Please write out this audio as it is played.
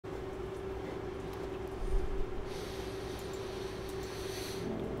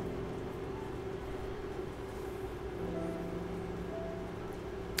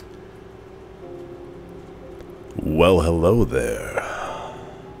Well, hello there.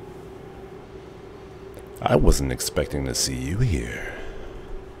 I wasn't expecting to see you here.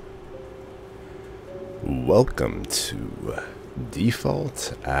 Welcome to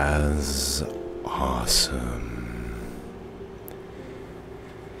Default as Awesome.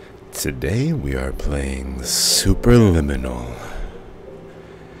 Today we are playing Superliminal.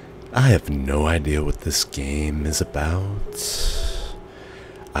 I have no idea what this game is about.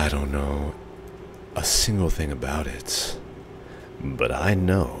 I don't know a single thing about it, but I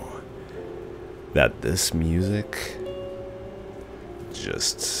know that this music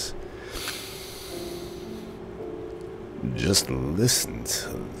just listen to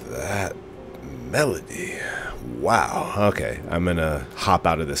that melody. Wow. Okay, I'm gonna hop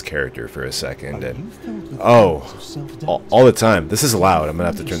out of this character for a second and all the time. This is loud. I'm gonna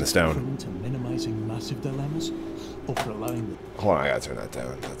have to turn this down. Hold on, I gotta turn that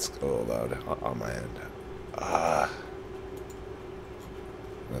down. That's a little loud on my end.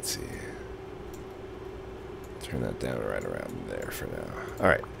 Let's see. Turn that down right around there for now.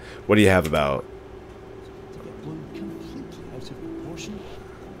 Alright. What do you have about... completely out of proportion.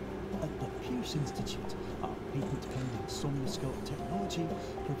 At the Pierce Institute, our patent-pending somnoscope technology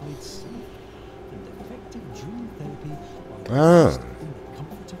provides safe and effective dream therapy while in the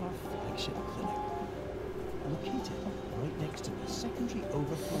comfort of our flagship clinic. Located right next to the secondary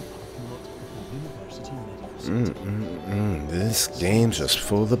overflow parking lot of the University Medical Center. This game's just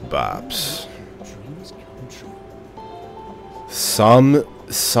full of bops. Dreams come true. Some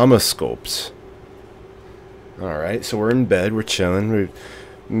somoscopes. Alright, so we're in bed, we're chilling. We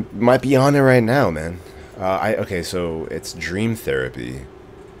might be on it right now, man. Okay, so it's dream therapy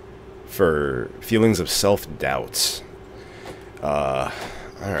for feelings of self-doubt.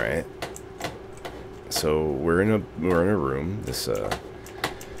 Alright. So we're in a room. This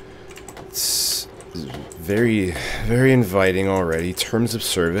it's very inviting already. Terms of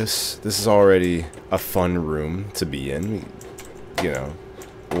service. This is already a fun room to be in. You know,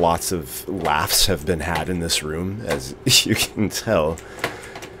 lots of laughs have been had in this room, as you can tell.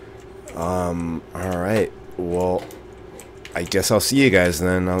 Alright, well, I guess I'll see you guys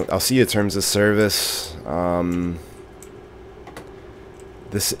then. I'll see you terms of service.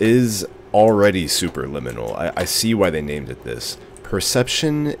 This is already superliminal. I see why they named it this.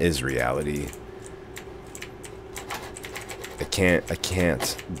 Perception is reality. I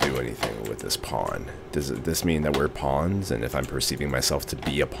can't do anything with this pawn. Does this mean that we're pawns, and if I'm perceiving myself to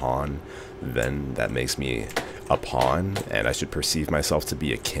be a pawn, then that makes me a pawn, and I should perceive myself to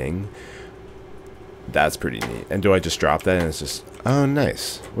be a king? That's pretty neat. And do I just drop that and it's just... Oh,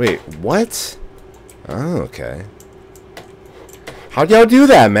 nice. Wait, what? Oh, okay. How'd y'all do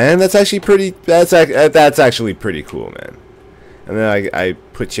that, man? That's actually pretty... That's actually pretty cool, man. And then I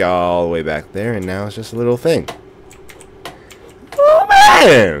put y'all all the way back there, and now it's just a little thing. Oh,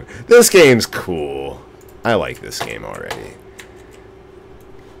 man! This game's cool. I like this game already.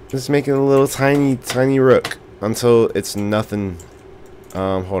 Just making a little tiny rook until it's nothing.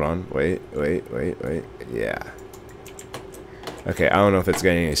 Hold on. Wait. Yeah. Okay, I don't know if it's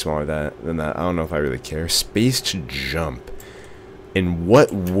getting any smaller than that. I don't know if I really care. Space to jump. In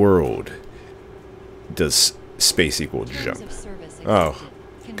what world does space equal jump? Oh,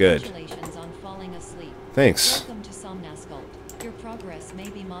 good. Thanks. Welcome to Somnosculpt. Your progress may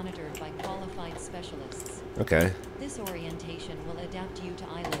be monitored by qualified specialists. Okay. This orientation will adapt you to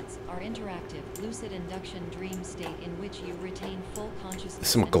eyelids, our interactive, lucid induction dream state in which you retain full consciousness.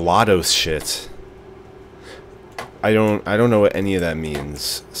 Some GLaDOS shit. I don't know what any of that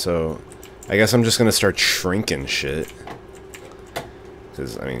means. So, I guess I'm just gonna start shrinking shit.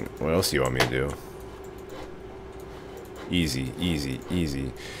 Cause I mean, what else do you want me to do?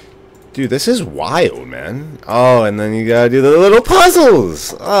 Easy. Dude, this is wild, man. Oh, and then you gotta do the little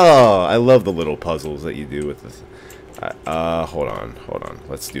puzzles. Oh, I love the little puzzles that you do with this. Hold on.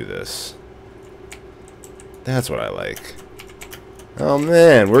 Let's do this. That's what I like. Oh,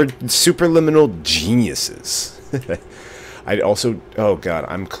 man, we're superliminal geniuses. I also... Oh, God,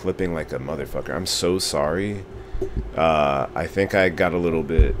 I'm clipping like a motherfucker. I'm so sorry. I think I got a little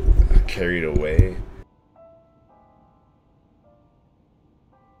bit carried away.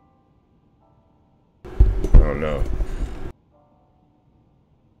 Oh no.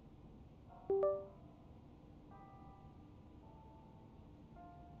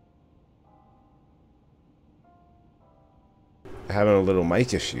 Having a little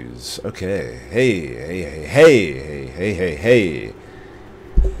mic issues. Okay. Hey. Hey.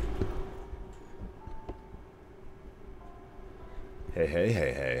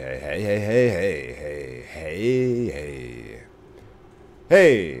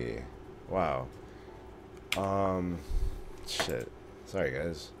 Hey. Wow. Shit. Sorry,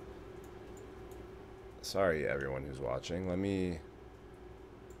 guys. Sorry, everyone who's watching. Let me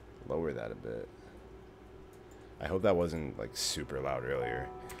lower that a bit. I hope that wasn't, like, super loud earlier.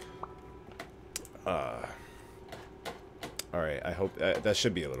 Alright, I hope... that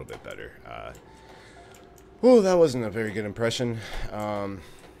should be a little bit better. Oh, that wasn't a very good impression.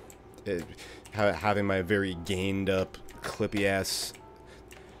 Having my very gained up, clippy ass...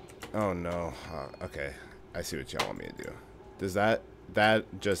 Oh, no. Okay. I see what y'all want me to do. Does that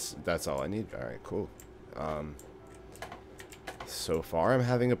just... That's all I need? Alright, cool. So far, I'm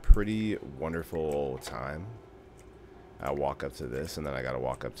having a pretty wonderful time. I walk up to this, and then I gotta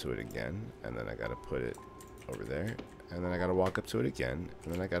walk up to it again, and then I gotta put it over there, and then I gotta walk up to it again,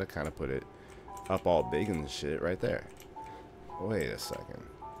 and then I gotta kind of put it up all big and shit right there. Wait a second.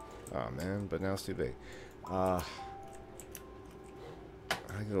 Oh man, but now it's too big. I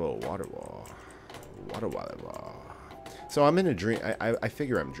get a little water wall. Water wall. So I'm in a dream. I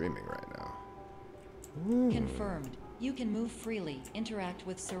figure I'm dreaming right now. Ooh. Confirmed. You can move freely, interact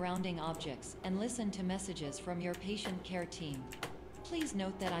with surrounding objects, and listen to messages from your patient care team. Please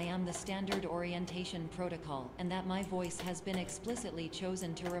note that I am the standard orientation protocol, and that my voice has been explicitly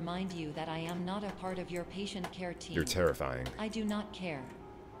chosen to remind you that I am not a part of your patient care team. You're terrifying. I do not care.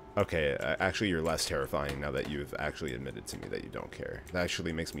 Okay, actually you're less terrifying now that you've actually admitted to me that you don't care. That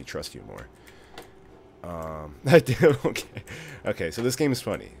actually makes me trust you more. I do, okay. Okay, so this game is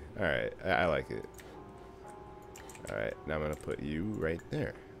funny. Alright, I like it. Alright, now I'm going to put you right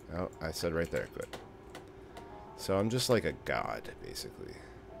there. Oh, I said right there. Good. So I'm just like a god, basically.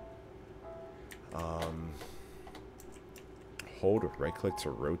 Hold or right click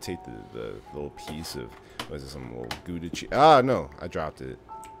to rotate the little piece of... What is this, some little Gouda cheese? Ah, no, I dropped it.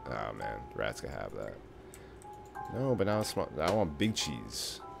 Oh, man. Rats can have that. No, but now it's small. I want big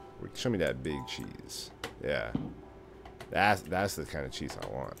cheese. Show me that big cheese. Yeah. That's the kind of cheese I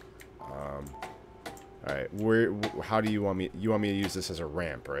want. Alright, how do you want me to use this as a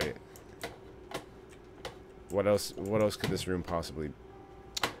ramp, right? What else could this room possibly...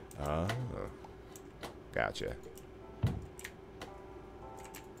 Oh. Gotcha.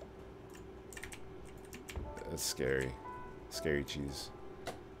 That's scary. Scary cheese.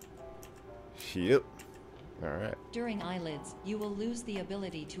 Yep. Alright. During eyelids, you will lose the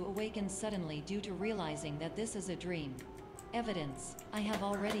ability to awaken suddenly due to realizing that this is a dream. Evidence. I have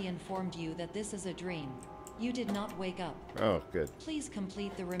already informed you that this is a dream. You did not wake up. Oh, good. Please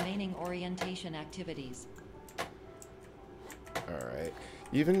complete the remaining orientation activities. Alright.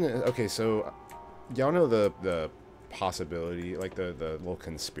 Even... Okay, so... Y'all know the possibility, like the little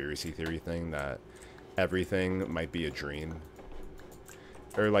conspiracy theory thing that everything might be a dream?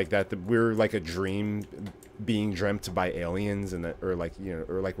 Or like that we're like a dream being dreamt by aliens, and that, or like, you know,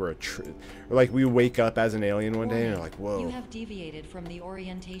 or like we're or like we wake up as an alien one day and we're like, whoa. You have deviated from the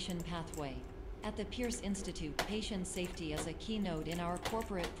orientation pathway. At the Pierce Institute, patient safety is a keynote in our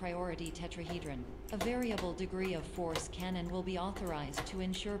corporate priority tetrahedron. A variable degree of force can and will be authorized to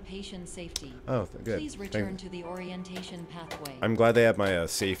ensure patient safety. Oh, good. Please return to the orientation pathway. I'm glad they have my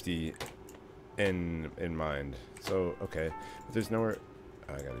safety in mind. So, okay. But there's nowhere...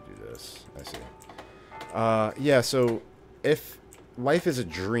 I gotta do this. I see. Yeah, so if life is a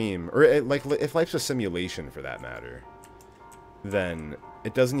dream, or like if life's a simulation for that matter, then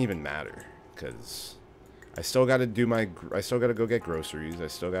it doesn't even matter, because I still gotta do my... I still gotta go get groceries. I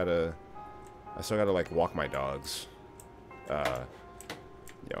still gotta like walk my dogs. You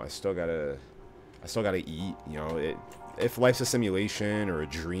know, I still gotta eat. You know, if life's a simulation or a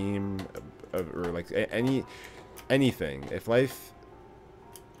dream, or like anything, if life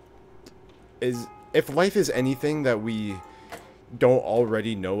is anything that we don't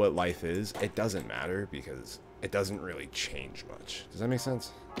already know what life is, it doesn't matter, because it doesn't really change much. Does that make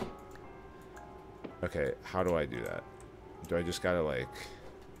sense? Okay, how do I do that? Do I just gotta like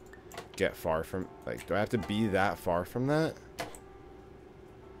get far from, like, do I have to be that far from that?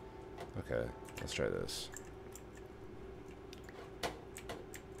 Okay, let's try this.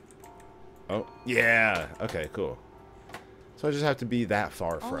 Oh, yeah. Okay, cool. So I just have to be that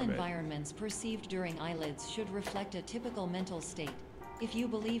far from it. All environments perceived during eyelids should reflect a typical mental state. If you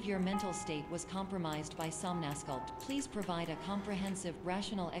believe your mental state was compromised by Somnasculpt, please provide a comprehensive,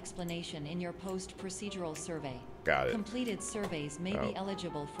 rational explanation in your post-procedural survey. Got it. Completed surveys may be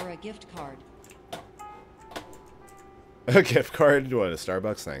eligible for a gift card. A gift card? What, a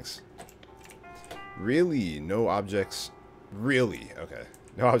Starbucks? Thanks. Really? No objects? Really? Okay.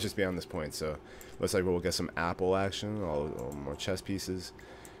 No objects beyond this point, so... Looks like we'll get some Apple action, all more chess pieces.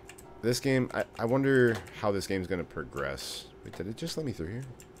 This game, I wonder how this game's going to progress. Wait, did it just let me through here?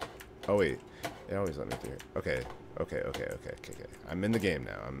 Oh, wait. It always let me through. Okay. Okay. I'm in the game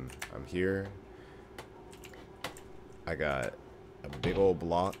now. I'm here. I got a big old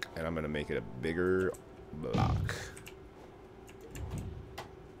block, and I'm gonna make it a bigger block.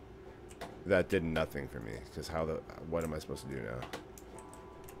 That did nothing for me, because what am I supposed to do now?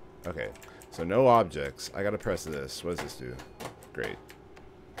 Okay, so no objects. I gotta press this. What does this do? Great.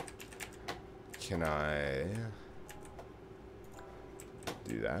 Can I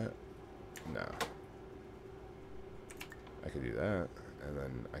do that? No. I could do that, and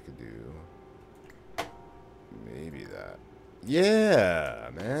then I could do maybe that. Yeah,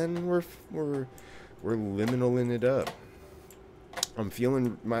 man, we're liminaling it up. I'm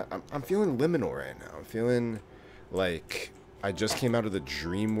feeling liminal right now. I'm feeling like I just came out of the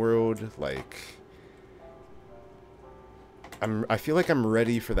dream world. Like I feel like I'm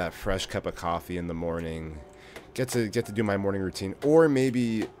ready for that fresh cup of coffee in the morning. Get to do my morning routine, or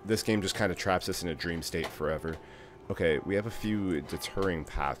maybe this game just kind of traps us in a dream state forever. Okay, we have a few deterring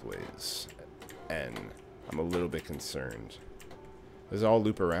pathways, and I'm a little bit concerned. Does it all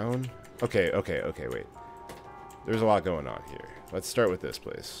loop around? Okay, wait. There's a lot going on here. Let's start with this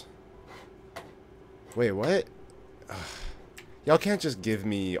place. Wait, what? Y'all can't just give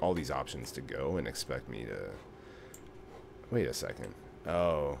me all these options to go and expect me to... Wait a second.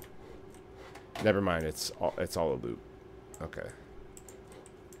 Oh. Never mind, it's all a loop. Okay.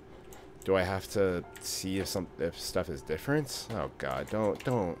 Do I have to see if stuff is different? Oh god,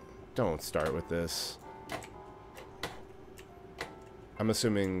 don't start with this. I'm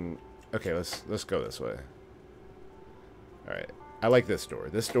assuming... Okay, let's go this way. Alright. I like this door.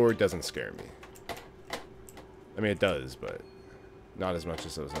 This door doesn't scare me. I mean, it does, but not as much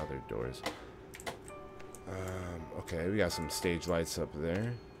as those other doors. Okay, we got some stage lights up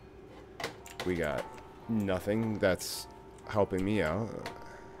there. We got nothing that's helping me out.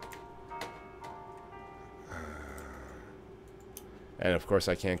 And of course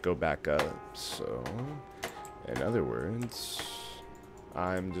I can't go back up, so in other words,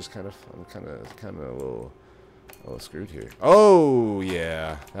 I'm kind of a little screwed here. Oh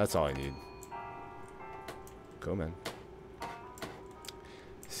yeah, that's all I need. Cool, man.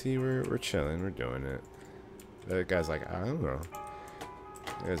 See, we're chilling, we're doing it. The guy's like, I don't know.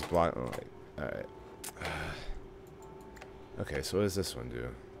 The guy's blocking. Like, all right. Okay, so what does this one do?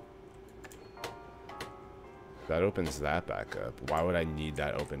 That opens that back up. Why would I need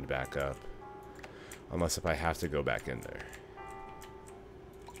that opened back up? Unless if I have to go back in there.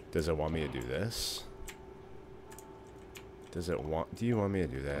 Does it want me to do this? Do you want me to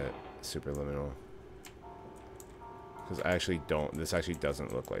do that, Superliminal? Because I actually don't. This actually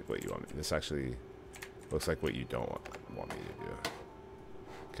doesn't look like what you want me. This actually looks like what you don't want me to do.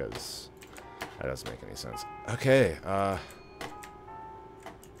 Because that doesn't make any sense. Okay. Come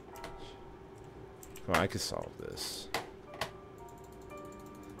on, I could solve this.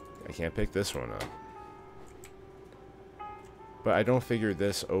 I can't pick this one up. But I don't figure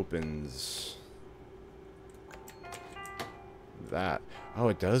this opens that. Oh,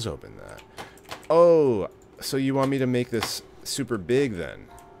 it does open that. Oh, so you want me to make this super big then?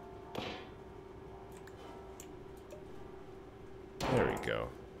 There we go.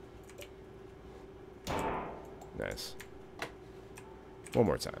 Nice. One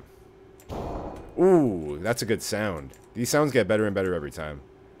more time. Ooh, that's a good sound. These sounds get better and better every time.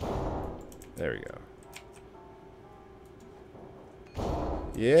 There we go.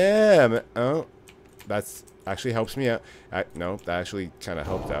 Yeah, man. Oh, that's actually helps me out. No, that actually kind of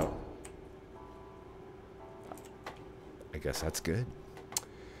helped out. I guess that's good.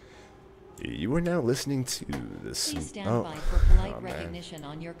 You are now listening to this. Please stand by for polite recognition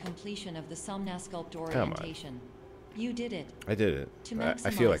on your completion of the Somnasculpt orientation. You did it. I did it. To maximize I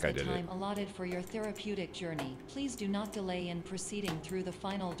feel like I did the time it. allotted for your therapeutic journey, please do not delay in proceeding through the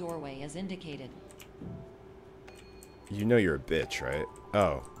final doorway as indicated. You know you're a bitch, right?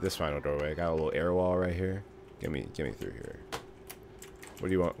 Oh, this final doorway. I got a little air wall right here. Get me through here. What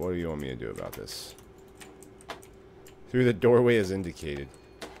do you want? What do you want me to do about this? Through the doorway as indicated.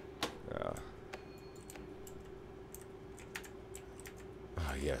 Oh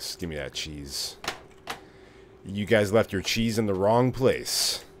yes, give me that cheese. You guys left your cheese in the wrong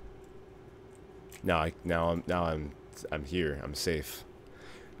place. Now I'm here. I'm safe.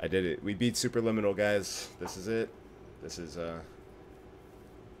 I did it. We beat Superliminal, guys. This is it. This is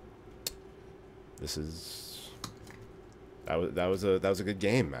that was a good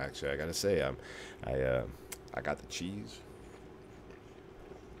game, actually. I gotta say. I got the cheese.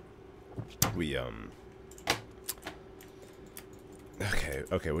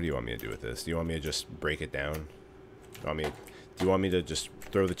 Okay, what do you want me to do with this? Do you want me to just break it down? Do you want me to just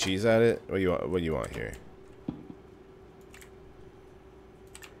throw the cheese at it? What do you want? What do you want here?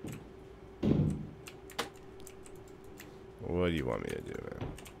 What do you want me to do,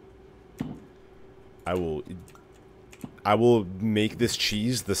 man? I will make this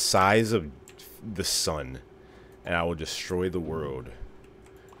cheese the size of the sun, and I will destroy the world.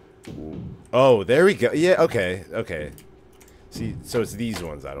 Oh, there we go. Yeah, okay, okay. See, so it's these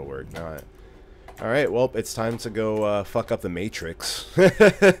ones that'll work. Alright, well, it's time to go fuck up the Matrix.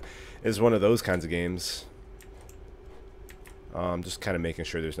 It's one of those kinds of games. Just kind of making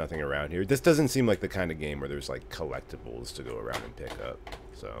sure there's nothing around here. This doesn't seem like the kind of game where there's like collectibles to go around and pick up.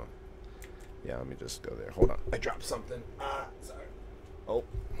 So, yeah, let me just go there. Hold on, I dropped something. Sorry. Oh.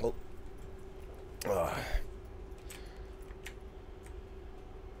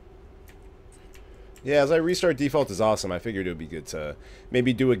 Yeah, as I restart Default is Awesome, I figured it would be good to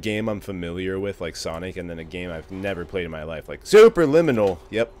maybe do a game I'm familiar with, like Sonic, and then a game I've never played in my life, like Superliminal.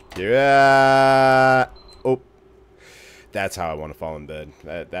 Yep. Yeah. Oh. That's how I want to fall in bed.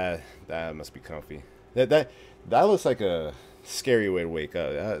 That must be comfy. That looks like a scary way to wake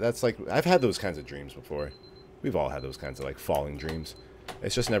up. That's like, I've had those kinds of dreams before. We've all had those kinds of like falling dreams.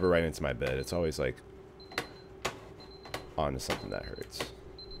 It's just never right into my bed. It's always like onto something that hurts.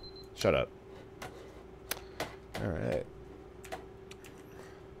 Shut up. Alright.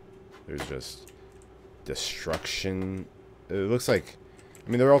 There's just destruction. It looks like, I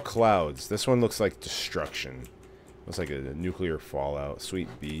mean, they're all clouds. This one looks like destruction. Looks like a nuclear fallout. Sweet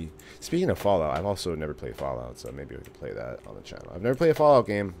B. Speaking of Fallout, I've also never played Fallout, so maybe we could play that on the channel. I've never played a Fallout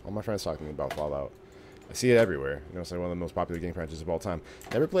game. All my friends talking about Fallout. I see it everywhere. You know, it's like one of the most popular game franchises of all time.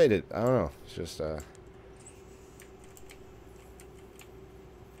 Never played it. I don't know. It's just,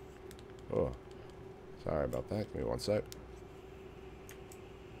 oh. Sorry about that. Give me one sec.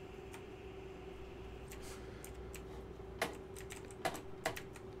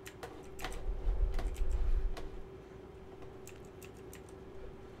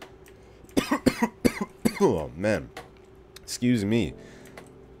 Oh, man. Excuse me.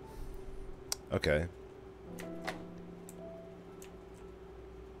 Okay.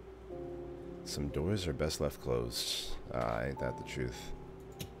 Some doors are best left closed. Ain't that the truth?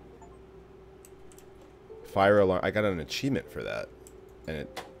 Fire alarm. I got an achievement for that, and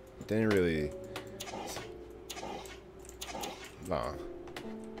it didn't really. Nah.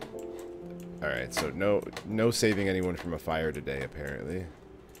 All right, so no saving anyone from a fire today. Apparently,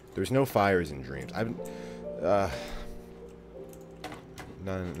 there's no fires in dreams. I've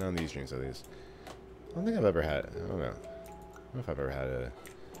none of these dreams at least. I don't think I've ever had. I don't know. I don't know if I've ever had a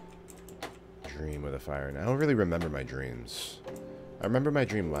dream with a fire. And I don't really remember my dreams. I remember my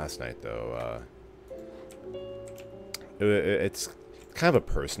dream last night though. It's kind of a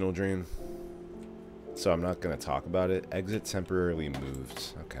personal dream, so I'm not going to talk about it. Exit temporarily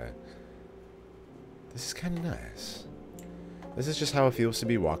moved. Okay. This is kind of nice. This is just how it feels to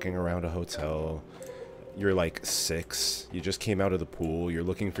be walking around a hotel. You're like 6. You just came out of the pool. You're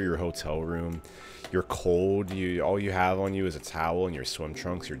looking for your hotel room. You're cold. All you have on you is a towel and your swim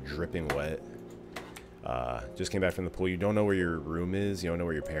trunks. You're dripping wet. Just came back from the pool. You don't know where your room is. You don't know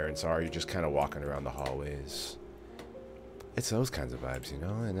where your parents are. You're just kind of walking around the hallways. It's those kinds of vibes, you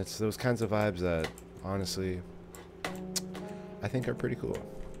know? And it's those kinds of vibes that, honestly, I think are pretty cool.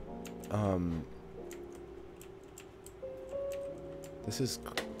 I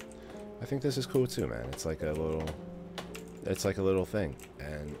think this is cool too, man. It's like a little thing,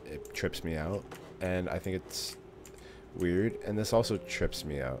 and it trips me out, and I think it's weird, and this also trips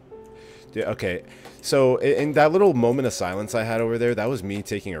me out. Okay, so in that little moment of silence I had over there, that was me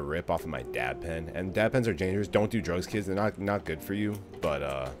taking a rip off of my dab pen. And dab pens are dangerous. Don't do drugs, kids. They're not good for you.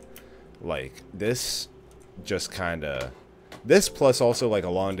 But like this, just kind of this plus also like a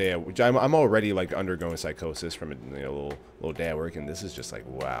long day. Which I'm already like undergoing psychosis from a little day at work, and this is just like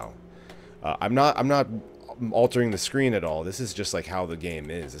wow. I'm not altering the screen at all. This is just like how the game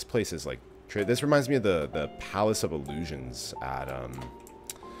is. This place is like this reminds me of the Palace of Illusions at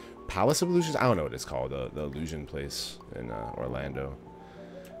Palace of Illusions? I don't know what it's called. The illusion place in Orlando.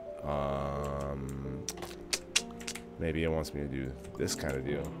 Maybe it wants me to do this kind of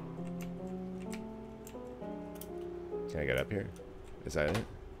deal. Can I get up here? Is that it?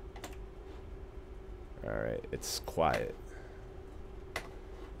 Alright, it's quiet.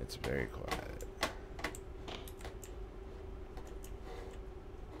 It's very quiet.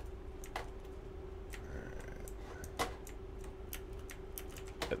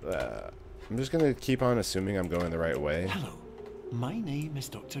 I'm just gonna keep on assuming I'm going the right way. Hello, my name is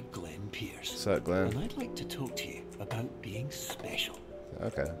Dr. Glenn Pierce. What's up, Glenn? And I'd like to talk to you about being special.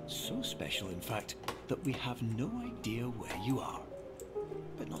 Okay. So special, in fact, that we have no idea where you are.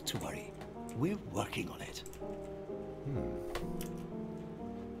 But not to worry. We're working on it.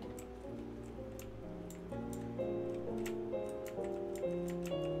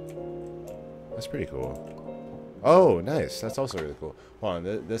 That's pretty cool. Oh, nice. That's also really cool. Hold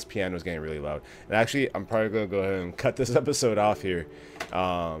on, this piano is getting really loud. And actually, I'm probably going to go ahead and cut this episode off here.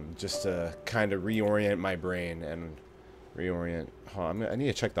 Just to kind of reorient my brain and reorient. Hold on, I need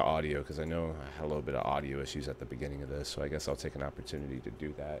to check the audio because I know I had a little bit of audio issues at the beginning of this. So I guess I'll take an opportunity to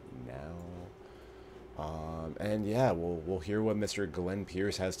do that now. And yeah, we'll hear what Mr. Glenn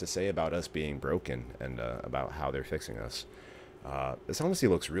Pierce has to say about us being broken and about how they're fixing us. This honestly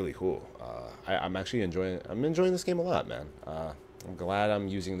looks really cool. I'm actually enjoying this game a lot, man. I'm glad I'm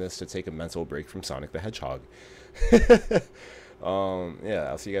using this to take a mental break from Sonic the Hedgehog. Yeah,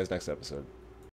 I'll see you guys next episode.